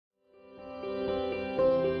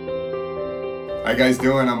How you guys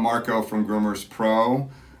doing? I'm Marco from Groomers Pro.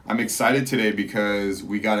 I'm excited today because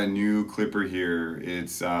we got a new clipper here.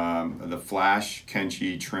 It's the Flash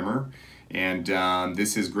Kenchii trimmer, and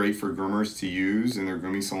this is great for groomers to use in their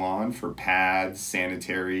grooming salon for pads,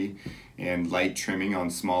 sanitary, and light trimming on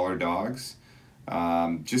smaller dogs.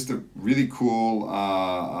 Just a really cool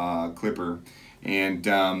clipper, and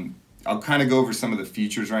I'll kind of go over some of the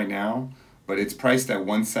features right now. But it's priced at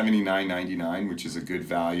 $179.99, which is a good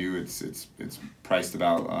value. It's priced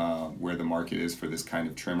about where the market is for this kind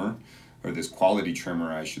of trimmer, or this quality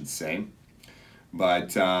trimmer, I should say.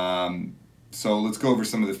 But so let's go over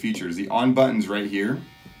some of the features. The on button's right here.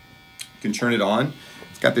 You can turn it on.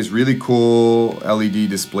 It's got this really cool LED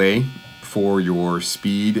display for your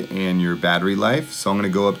speed and your battery life. So I'm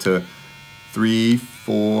going to go up to 3,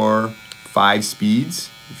 4, 5 speeds,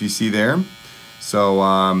 if you see there.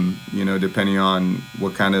 So, you know, depending on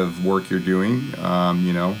what kind of work you're doing,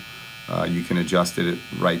 you can adjust it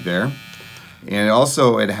right there. And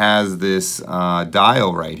also it has this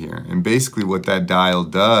dial right here. And basically what that dial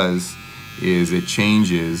does is it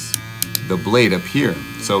changes the blade up here.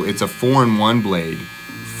 So it's a 4-in-1 blade,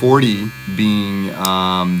 40 being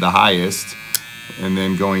the highest, and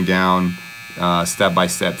then going down step by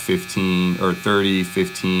step 15 or 30,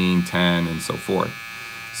 15, 10, and so forth.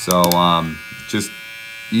 So just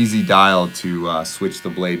easy dial to switch the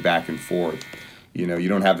blade back and forth. You know, you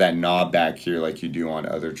don't have that knob back here like you do on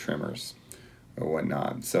other trimmers or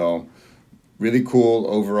whatnot. So really cool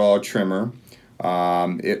overall trimmer.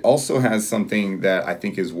 It also has something that I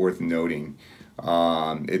think is worth noting.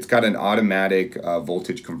 It's got an automatic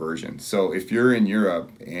voltage conversion. So if you're in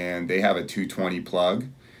Europe and they have a 220 plug,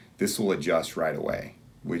 this will adjust right away,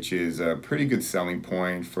 which is a pretty good selling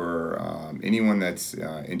point for anyone that's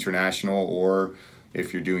international, or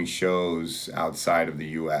if you're doing shows outside of the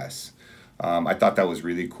US. I thought that was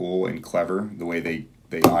really cool and clever, the way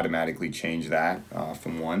they automatically change that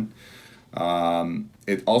from one.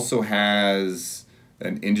 It also has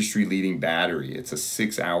an industry-leading battery. It's a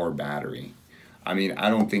 6-hour battery. I mean, I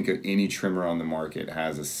don't think any trimmer on the market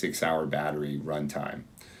has a 6-hour battery runtime.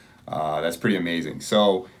 That's pretty amazing.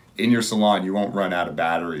 So in your salon, you won't run out of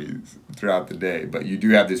batteries throughout the day, but you do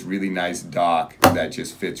have this really nice dock that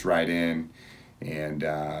just fits right in, and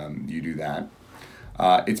you do that.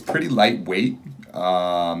 It's pretty lightweight,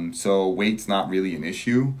 so weight's not really an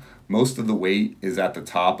issue. Most of the weight is at the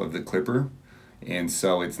top of the clipper, and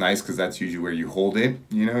so it's nice because that's usually where you hold it.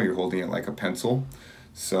 You know, you're holding it like a pencil,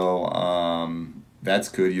 so that's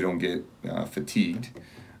good. You don't get fatigued.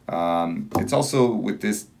 It's also, with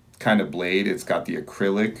this kind of blade, it's got the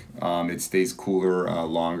acrylic. It stays cooler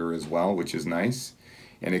longer as well, which is nice,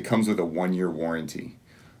 and it comes with a 1-year warranty,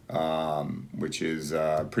 which is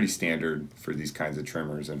pretty standard for these kinds of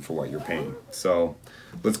trimmers and for what you're paying. So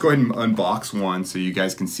let's go ahead and unbox one so you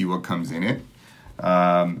guys can see what comes in it.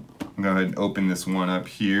 I'm gonna go ahead and open this one up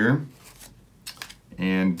here,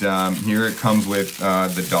 and here it comes with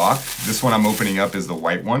the dock. This one I'm opening up is the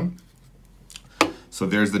white one. So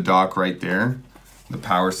there's the dock right there, the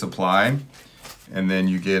power supply, and then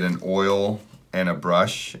you get an oil and a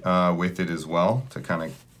brush with it as well to kind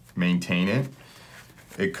of maintain it.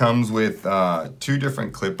 It comes with 2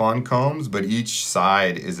 different clip-on combs, but each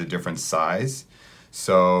side is a different size,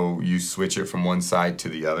 so you switch it from one side to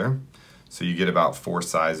the other. So you get about 4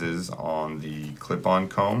 sizes on the clip-on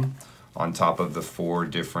comb on top of the 4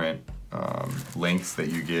 different lengths that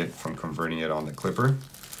you get from converting it on the clipper.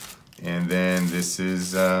 And then this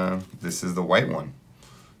is the white one,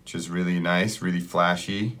 which is really nice, really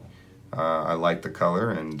flashy. I like the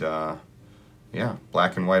color, and yeah,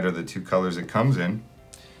 black and white are the 2 colors it comes in.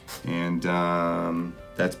 And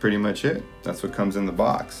that's pretty much it. That's what comes in the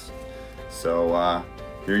box. So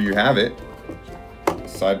here you have it,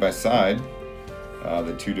 side by side,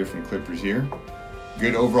 the 2 different clippers here.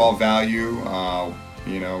 Good overall value,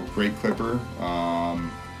 you know, great clipper.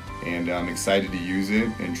 And I'm excited to use it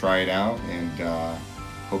and try it out, and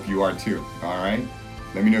hope you are too. All right,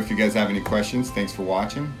 let me know if you guys have any questions. Thanks for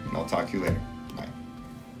watching, and I'll talk to you later.